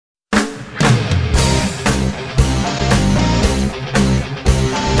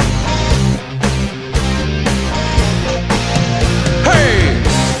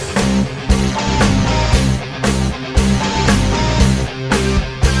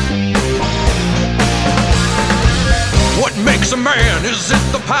Is it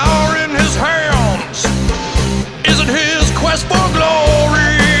the power in his hands? Is it his quest for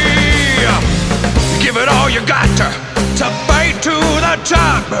glory? Give it all you got to fight to the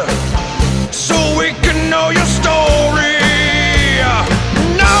top, so we can know your story.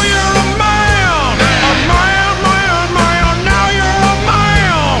 Now you're a man, a man, man, man. Now you're a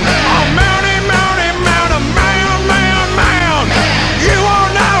man, a mounty, mounty, mount, a man, man, man. You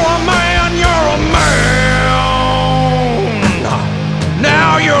are now a man, you're a man.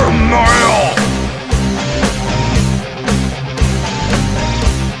 Now you're a man.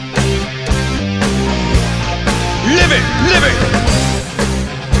 Live it, live it.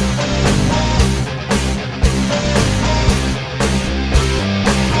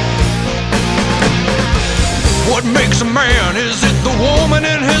 What makes a man? Is it the woman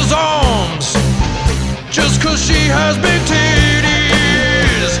in his arms? Just 'cause she has big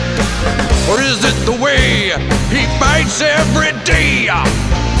titties? Or is it the way he fights every day?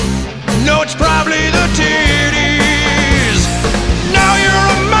 No, it's probably